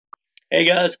Hey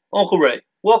guys, Uncle Ray.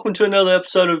 Welcome to another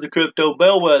episode of the Crypto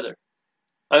Bellwether.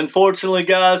 Unfortunately,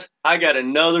 guys, I got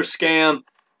another scam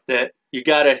that you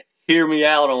got to hear me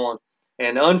out on.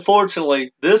 And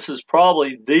unfortunately, this is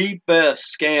probably the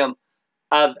best scam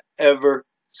I've ever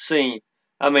seen.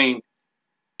 I mean,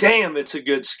 damn, it's a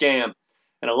good scam.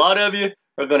 And a lot of you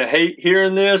are going to hate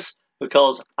hearing this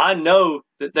because I know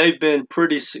that they've been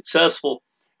pretty successful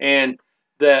and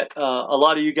that a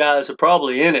lot of you guys are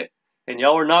probably in it. And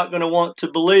y'all are not going to want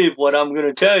to believe what I'm going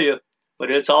to tell you, but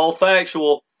it's all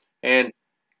factual. And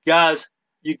guys,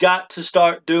 you got to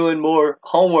start doing more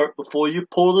homework before you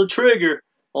pull the trigger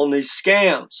on these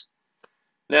scams.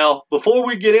 Now, before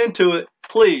we get into it,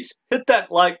 please hit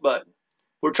that like button.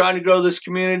 We're trying to grow this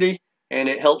community, and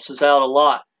it helps us out a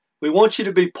lot. We want you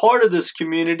to be part of this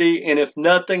community, and if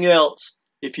nothing else,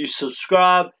 if you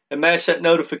subscribe and mash that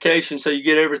notification so you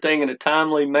get everything in a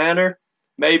timely manner,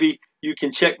 maybe you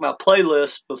can check my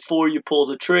playlist before you pull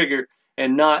the trigger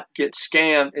and not get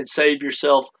scammed and save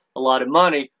yourself a lot of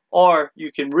money. Or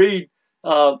you can read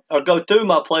or go through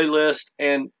my playlist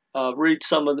and watch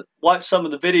some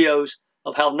of the videos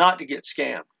of how not to get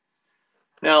scammed.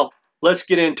 Now, let's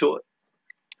get into it.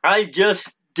 I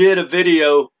just did a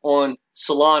video on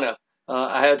Solana.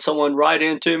 I had someone write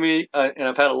into me, and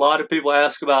I've had a lot of people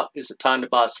ask about, is it time to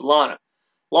buy Solana?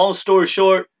 Long story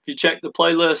short, if you check the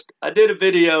playlist, I did a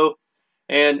video,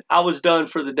 and I was done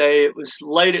for the day. It was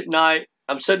late at night.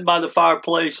 I'm sitting by the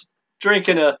fireplace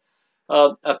drinking a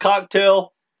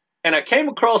cocktail, and I came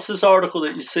across this article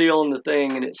that you see on the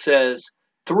thing, and it says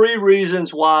 3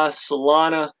 reasons why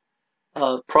Solana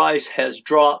price has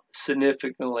dropped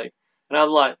significantly. And I'm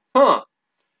like, huh.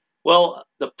 Well,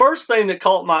 the first thing that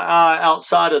caught my eye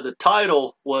outside of the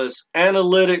title was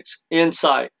analytics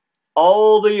insight.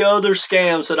 All the other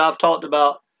scams that I've talked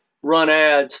about run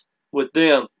ads with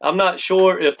them. I'm not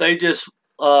sure if they just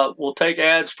will take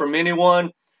ads from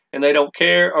anyone and they don't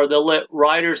care, or they'll let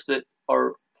writers that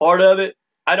are part of it.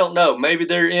 I don't know. Maybe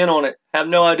they're in on it. Have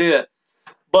no idea.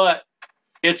 But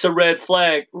it's a red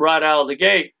flag right out of the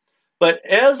gate. But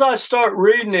as I start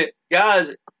reading it,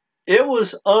 guys, it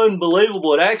was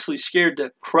unbelievable. It actually scared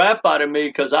the crap out of me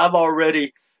because I've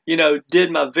already, did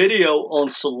my video on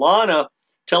Solana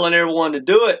telling everyone to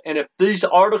do it. And if these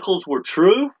articles were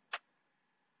true,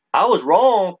 I was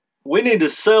wrong. We need to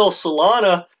sell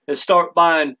Solana and start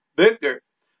buying Bitgert.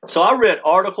 So I read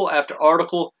article after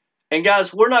article. And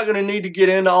guys, we're not going to need to get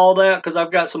into all that because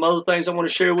I've got some other things I want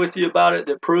to share with you about it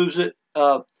that proves it.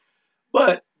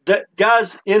 But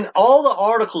guys, in all the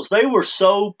articles, they were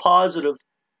so positive.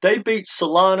 They beat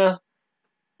Solana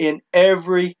in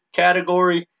every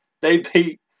category. They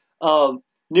beat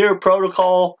Near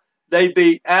Protocol. They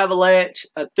beat Avalanche,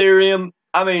 Ethereum.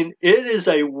 I mean, it is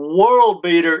a world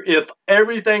beater if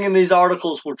everything in these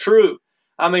articles were true.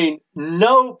 I mean,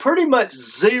 pretty much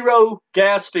zero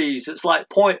gas fees. It's like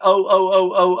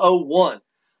 0.00001.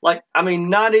 Like, I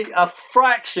mean, a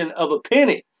fraction of a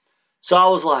penny. So I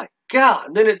was like, God.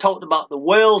 And then it talked about the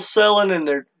whales selling, and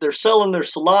they're selling their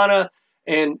Solana,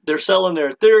 and they're selling their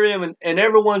Ethereum, and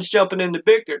everyone's jumping into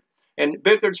Bitgert. And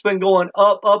Bitgert's been going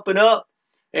up, up, and up.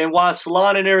 And while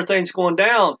Solana and everything's going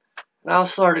down, and I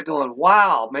started going,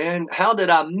 wow, man, how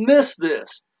did I miss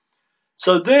this?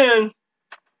 So then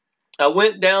I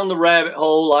went down the rabbit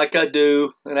hole like I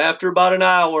do, and after about an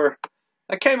hour,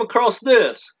 I came across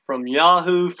this from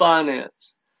Yahoo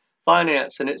Finance,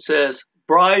 and it says,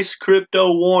 Brise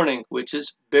crypto warning, which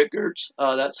is Bitgert's.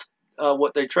 That's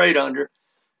what they trade under.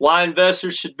 Why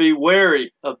investors should be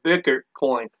wary of Bitgert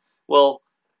coin. Well,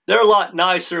 they're a lot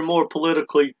nicer and more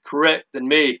politically correct than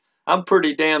me. I'm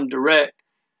pretty damn direct.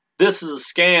 This is a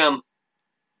scam,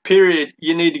 period.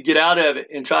 You need to get out of it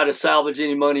and try to salvage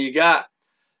any money you got.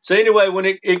 So anyway, when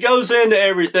it goes into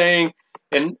everything,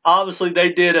 and obviously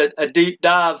they did a deep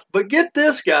dive. But get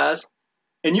this, guys,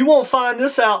 and you won't find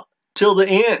this out till the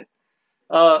end.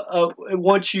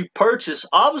 Once you purchase,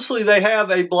 obviously they have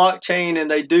a blockchain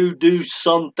and they do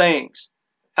some things.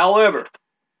 However,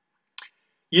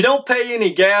 you don't pay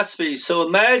any gas fees. So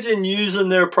imagine using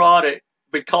their product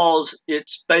because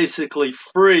it's basically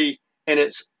free and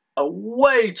it's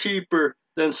way cheaper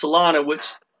than Solana, which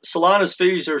Solana's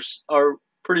fees are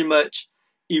pretty much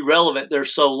irrelevant. They're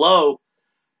so low.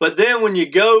 But then when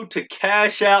you go to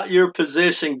cash out your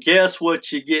position, guess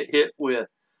what you get hit with?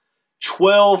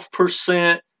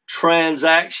 12%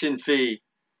 transaction fee.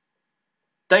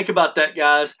 Think about that,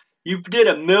 guys. You did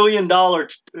 $1 million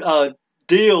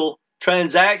deal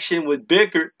transaction with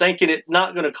Bitgert, thinking it's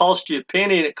not going to cost you a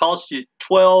penny, and it costs you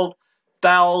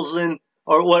 12,000,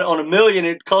 or what, on $1 million,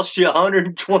 it costs you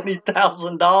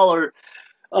 $120,000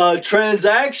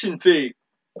 transaction fee.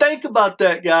 Think about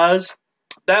that, guys.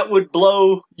 that would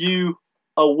blow you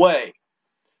away.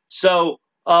 So,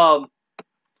 but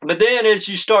then as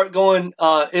you start going,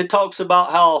 it talks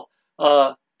about how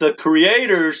the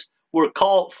creators were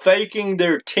caught faking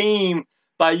their team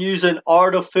by using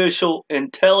artificial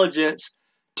intelligence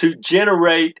to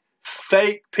generate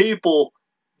fake people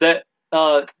that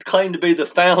claim to be the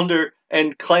founder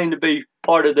and claim to be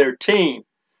part of their team.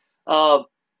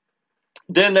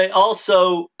 Then they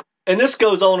also, and this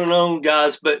goes on and on,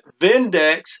 guys, but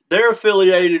Vendex, they're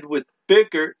affiliated with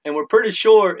Bitgert, and we're pretty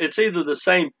sure it's either the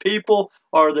same people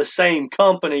or the same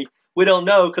company. We don't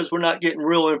know because we're not getting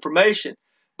real information.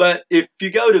 But if you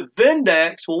go to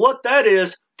Vendex, well, what that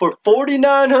is, for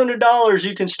 $4,900,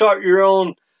 you can start your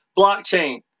own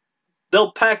blockchain.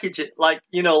 They'll package it like,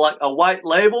 you know, like a white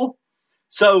label.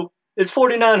 So it's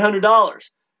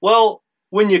 $4,900. Well,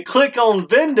 when you click on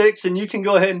Vendex, and you can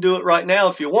go ahead and do it right now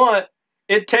if you want,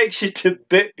 it takes you to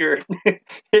Bitgert.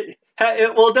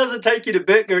 Well, it doesn't take you to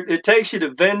Bitgert. It takes you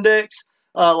to Vendex,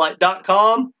 like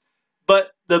 .com,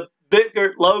 but the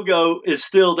Bitgert logo is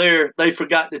still there. They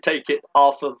forgot to take it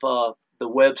off of the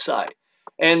website.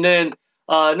 And then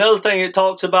another thing, it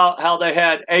talks about how they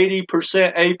had 80%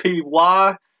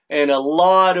 APY, and a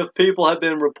lot of people have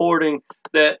been reporting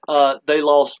that they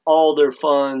lost all their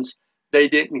funds. They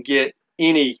didn't get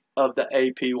any of the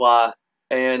APY.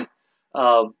 And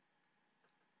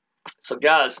so,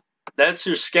 guys, that's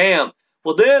your scam.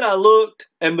 Well, then I looked,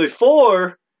 and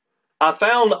before I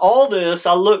found all this,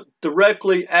 I looked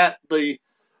directly at the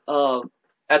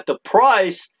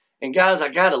price, and guys, I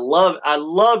gotta love it. I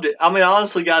loved it. I mean,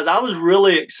 honestly, guys, I was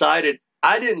really excited.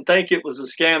 I didn't think it was a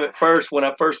scam at first when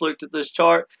I first looked at this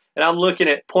chart, and I'm looking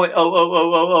at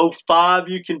 0.000005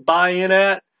 you can buy in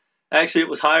at. Actually, it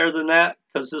was higher than that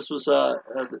because this was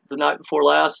the night before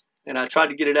last, and I tried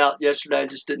to get it out yesterday. I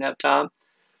just didn't have time.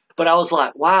 But I was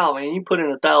like, wow, man, you put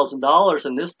in $1,000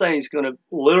 and this thing's going to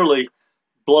literally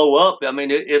blow up. I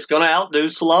mean, it's going to outdo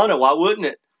Solana. Why wouldn't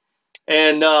it?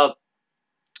 And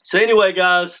so anyway,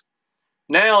 guys,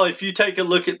 now if you take a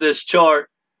look at this chart,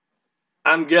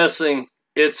 I'm guessing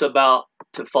it's about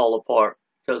to fall apart.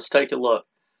 Because take a look.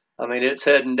 I mean, it's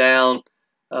heading down.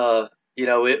 You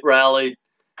know, it rallied.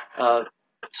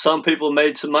 Some people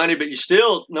made some money, but you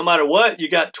still, no matter what, you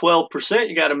got 12%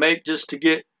 you got to make just to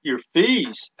get your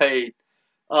fees paid.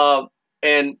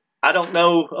 And I don't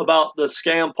know about the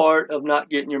scam part of not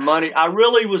getting your money. I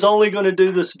really was only going to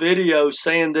do this video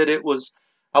saying that it was,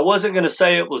 I wasn't going to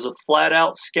say it was a flat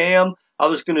out scam. I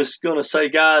was going to say,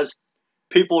 guys,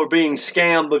 people are being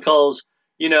scammed because,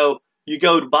 you know, you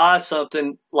go to buy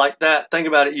something like that. Think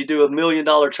about it. You do $1 million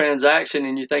transaction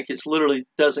and you think it's literally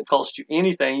doesn't cost you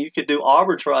anything. You could do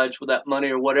arbitrage with that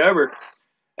money or whatever.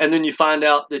 And then you find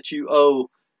out that you owe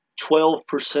 12%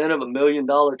 of $1 million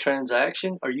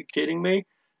transaction. Are you kidding me?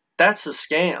 That's a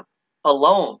scam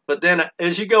alone. But then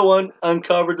as you go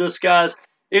uncover this, guys,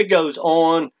 it goes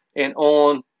on and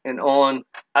on and on.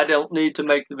 I don't need to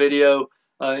make the video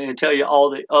and tell you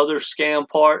all the other scam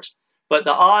parts. But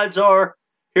the odds are,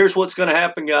 here's what's going to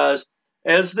happen, guys.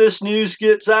 As this news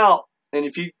gets out, and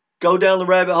if you go down the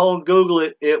rabbit hole and Google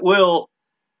it, it will.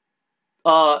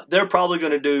 They're probably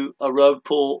going to do a rug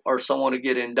pull or someone to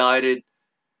get indicted.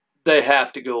 They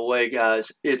have to go away,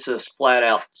 guys. It's a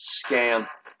flat-out scam.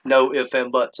 No ifs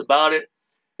and buts about it.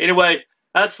 Anyway,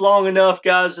 that's long enough,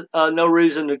 guys. No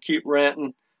reason to keep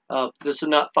ranting. This is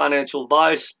not financial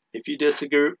advice. If you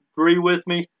disagree with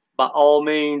me, by all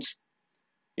means,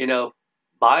 you know,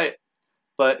 buy it.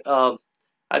 But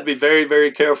I'd be very,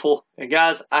 very careful. And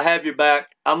guys, I have your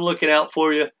back. I'm looking out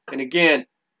for you. And again,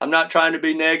 I'm not trying to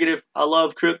be negative. I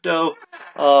love crypto.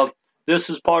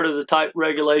 This is part of the type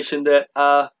regulation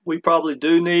that we probably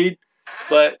do need.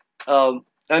 But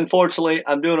unfortunately,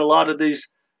 I'm doing a lot of these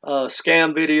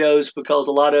scam videos because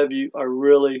a lot of you are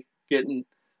really getting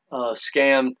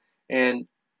scammed. And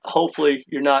hopefully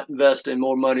you're not investing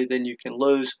more money than you can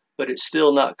lose. But it's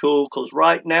still not cool because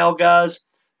right now, guys,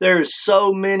 there's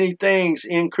so many things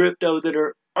in crypto that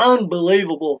are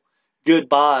unbelievable good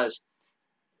buys.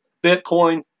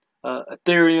 Bitcoin,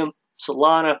 Ethereum,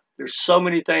 Solana. There's so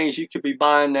many things you could be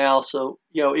buying now. So,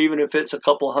 you know, even if it's a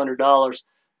couple $100,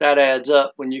 that adds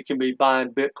up when you can be buying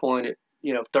Bitcoin at,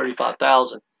 you know,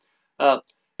 35,000.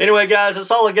 Anyway, guys,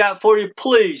 that's all I got for you.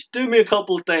 Please do me a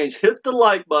couple of things. Hit the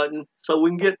like button so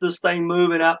we can get this thing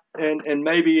moving up and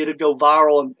maybe it'll go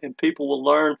viral and people will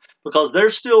learn because they're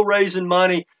still raising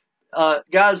money.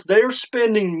 Guys, they're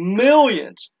spending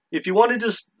millions. If you want to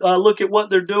just look at what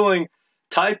they're doing,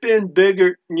 type in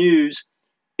Bitgert news.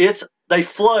 They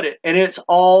flood it, and it's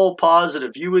all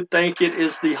positive. You would think it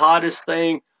is the hottest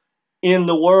thing in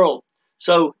the world.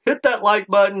 So hit that like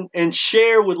button and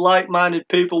share with like-minded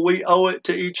people. We owe it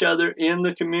to each other in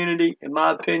the community, in my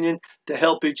opinion, to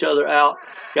help each other out.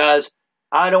 Guys,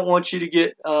 I don't want you to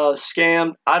get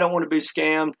scammed. I don't want to be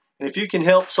scammed. And if you can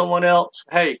help someone else,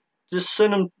 hey, just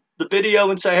send them the video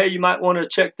and say, hey, you might want to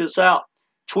check this out.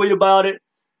 Tweet about it.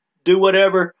 Do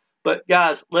whatever. But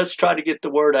guys, let's try to get the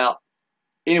word out.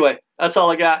 Anyway, that's all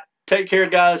I got. Take care,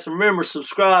 guys. Remember,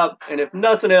 subscribe. And if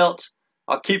nothing else,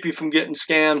 I'll keep you from getting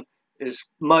scammed as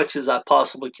much as I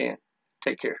possibly can.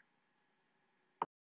 Take care.